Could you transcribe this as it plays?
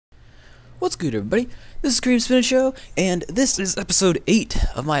What's good, everybody? This is Cream Spinach Show, and this is episode 8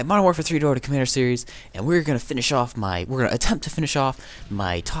 of my Modern Warfare 3 Door to Commander series, and we're gonna attempt to finish off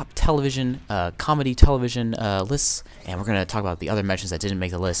my top television, comedy television lists, and we're gonna talk about the other mentions that didn't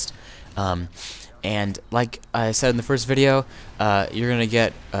make the list. And like I said in the first video, you're gonna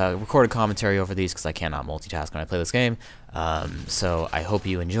get recorded commentary over these because I cannot multitask when I play this game. So I hope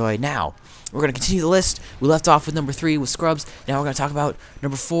you enjoy. Now, we're going to continue the list. We left off with number 3 with Scrubs. Now we're going to talk about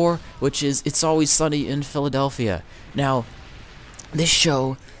number 4, which is It's Always Sunny in Philadelphia. Now, this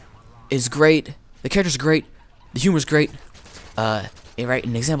show is great. The characters are great. The humor's great. Right,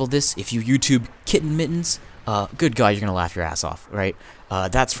 an example of this, if you YouTube Kitten Mittens, good God, you're going to laugh your ass off, right?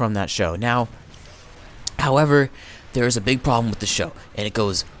 That's from that show. Now, however, there is a big problem with the show, and it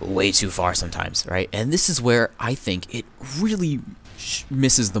goes way too far sometimes, right? And this is where I think it really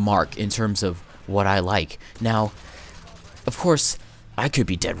misses the mark in terms of what I like. Now, of course, I could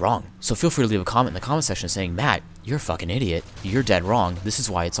be dead wrong, so feel free to leave a comment in the comment section saying, Matt, you're a fucking idiot, you're dead wrong, this is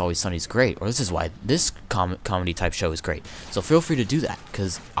why It's Always Sunny's great, or this is why this comedy type show is great. So feel free to do that,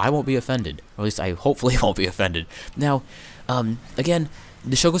 because I won't be offended, or at least I hopefully won't be offended. Now, again,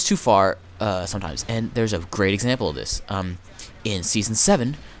 the show goes too far sometimes, and there's a great example of this. In Season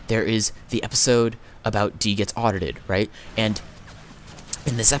 7, there is the episode about Dee gets audited, right? And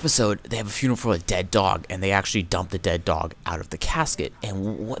in this episode, they have a funeral for a dead dog, and they actually dump the dead dog out of the casket,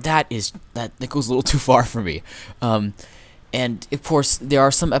 and that goes a little too far for me. And of course, there are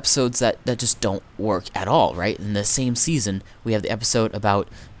some episodes that just don't work at all, right? In the same season, we have the episode about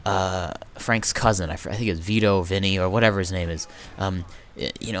Frank's cousin. I think it's Vito, Vinny, or whatever his name is.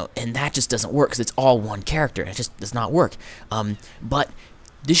 You know, and that just doesn't work because it's all one character. It just does not work. But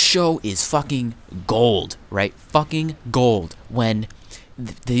this show is fucking gold, right? Fucking gold when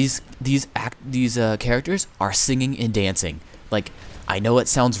these characters are singing and dancing. Like, I know it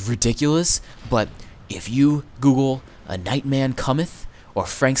sounds ridiculous, but if you Google A Nightman Cometh or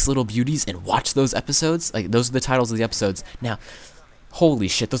Frank's Little Beauties and watch those episodes, like, those are the titles of the episodes. Now, holy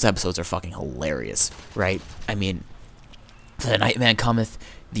shit, those episodes are fucking hilarious, right? I mean, The Nightman Cometh,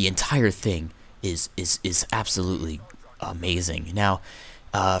 the entire thing is absolutely amazing. Now,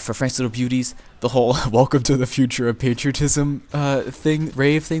 for Frank's Little Beauties, the whole Welcome to the Future of Patriotism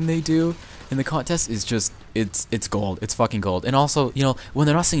rave thing they do in the contest is just, it's gold. It's fucking gold. And also, you know, when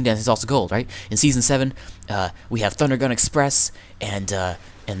they're not singing dance, it's also gold, right? In Season 7, we have Thundergun Express, and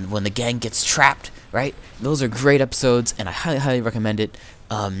when the gang gets trapped, right? Those are great episodes, and I highly, highly recommend it.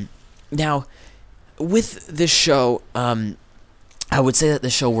 Now, with this show, I would say that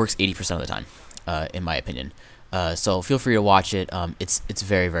the show works 80% of the time, in my opinion. So feel free to watch it. It's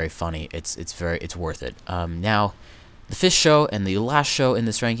very, very funny. It's worth it. Now, the 5th show and the last show in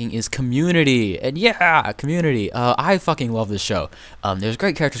this ranking is Community, and yeah, Community. I fucking love this show. There's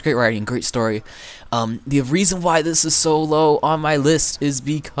great characters, great writing, great story. The reason why this is so low on my list is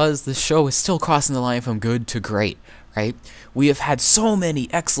because the show is still crossing the line from good to great. Right? We have had so many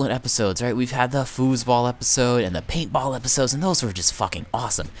excellent episodes, right? We've had the foosball episode and the paintball episodes, and those were just fucking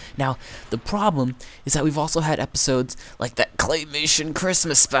awesome. Now, the problem is that we've also had episodes like that Claymation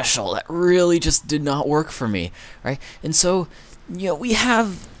Christmas special that really just did not work for me, right? And so, you know, we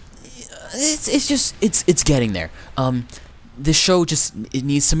have, it's getting there. The show it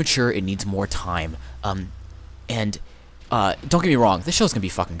needs to mature, it needs more time, and don't get me wrong, this show's gonna be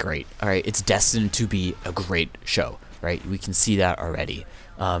fucking great, alright? It's destined to be a great show, right? We can see that already.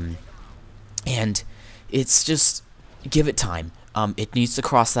 And it's just, give it time. It needs to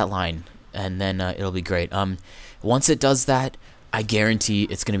cross that line, and then it'll be great. Once it does that, I guarantee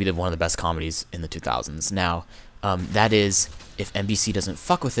it's gonna be one of the best comedies in the 2000s. Now, that is, if NBC doesn't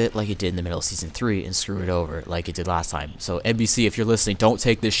fuck with it like it did in the middle of Season 3 and screw it over like it did last time. So NBC, if you're listening, don't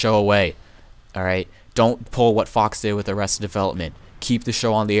take this show away, alright? Don't pull what Fox did with Arrested Development. Keep the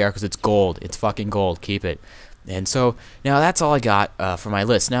show on the air because it's gold. It's fucking gold. Keep it. And so, now that's all I got for my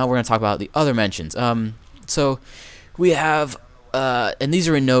list. Now we're going to talk about the other mentions. So, we have, and these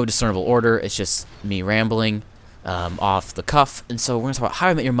are in no discernible order. It's just me rambling off the cuff. And so, we're going to talk about How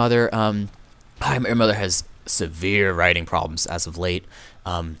I Met Your Mother. How I Met Your Mother has severe writing problems as of late.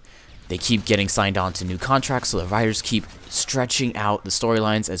 They keep getting signed on to new contracts, so the writers keep stretching out the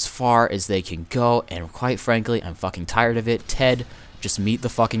storylines as far as they can go, and quite frankly, I'm fucking tired of it. Ted, just meet the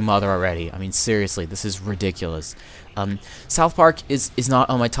fucking mother already. I mean, seriously, this is ridiculous. South Park is not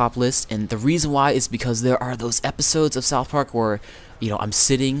on my top list, and the reason why is because there are those episodes of South Park where, you know, I'm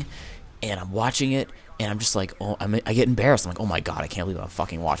sitting and I'm watching it, and I'm just like, oh, I get embarrassed. I'm like, oh my god, I can't believe I'm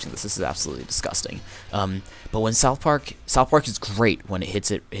fucking watching this. This is absolutely disgusting. But when South Park is great when it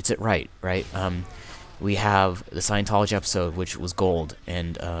hits it right, right? We have the Scientology episode, which was gold,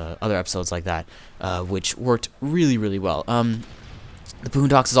 and other episodes like that, which worked really, really well. The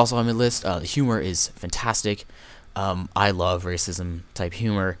Boondocks is also on my list. The humor is fantastic. I love racism type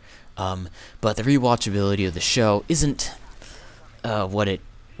humor, but the rewatchability of the show isn't what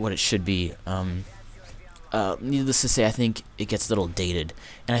it should be. Needless to say, I think it gets a little dated,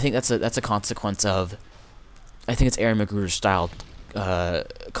 and I think that's a consequence of, I think it's Aaron McGruder's style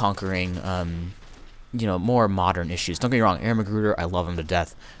conquering more modern issues. Don't get me wrong, Aaron McGruder, I love him to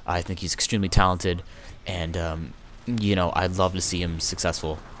death. I think he's extremely talented, and I'd love to see him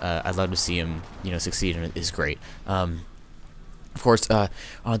successful. I'd love to see him succeed, and it is great. Of course, on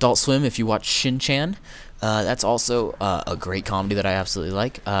Adult Swim, if you watch Shin-Chan, that's also a great comedy that I absolutely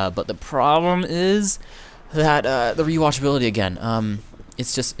like. But the problem is that the rewatchability again.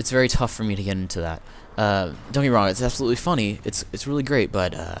 It's very tough for me to get into that. Don't get me wrong, it's absolutely funny. It's really great,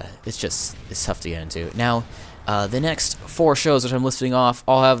 but it's tough to get into. Now, the next 4 shows that I'm listing off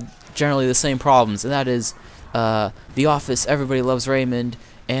all have generally the same problems, and that is The Office, Everybody Loves Raymond,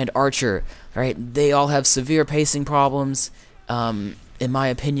 and Archer. Right? They all have severe pacing problems, in my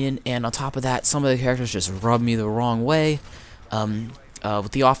opinion, and on top of that, some of the characters just rub me the wrong way.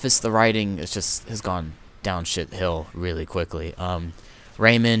 With The Office, the writing has gone down shit hill really quickly.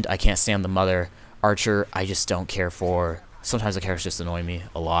 Raymond, I can't stand the mother. Archer, I just don't care for. Sometimes the characters just annoy me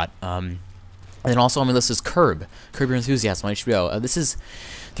a lot. And then also on my list is Curb Your Enthusiasm on HBO. This is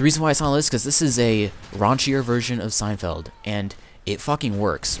the reason why it's on the list, because this is a raunchier version of Seinfeld, and it fucking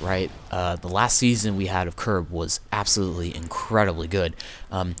works, right? The last season we had of Curb was absolutely incredibly good.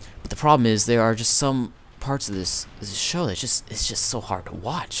 But the problem is there are just some parts of this show that it's just so hard to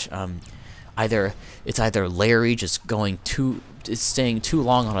watch. It's either Larry just staying too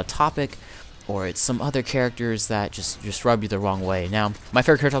long on a topic, or it's some other characters that just rub you the wrong way. Now, my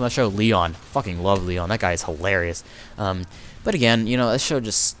favorite character on the show, Leon. Fucking love Leon. That guy is hilarious. But again, that show I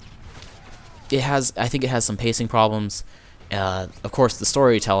think it has some pacing problems. Of course, the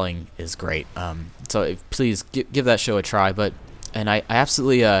storytelling is great. So please give that show a try. I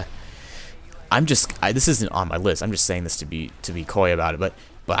absolutely, this isn't on my list. I'm just saying this to be coy about it. But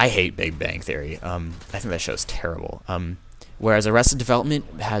I hate Big Bang Theory. I think that show's terrible. Whereas Arrested Development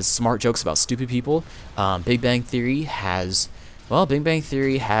has smart jokes about stupid people, Big Bang Theory has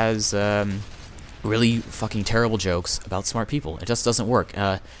really fucking terrible jokes about smart people. It just doesn't work.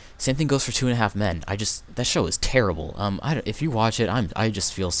 Same thing goes for 2.5 Men. That show is terrible. If you watch it, I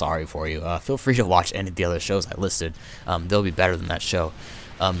just feel sorry for you. Feel free to watch any of the other shows I listed. They'll be better than that show.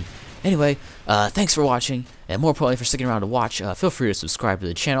 Anyway, thanks for watching, and more importantly for sticking around to watch. Feel free to subscribe to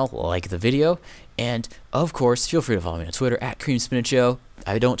the channel, like the video, and of course, feel free to follow me on Twitter @CreamSpinachShow.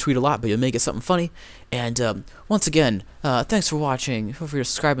 I don't tweet a lot, but you'll make it something funny. And once again, thanks for watching. Feel free to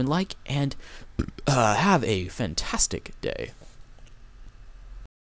subscribe and like, and have a fantastic day.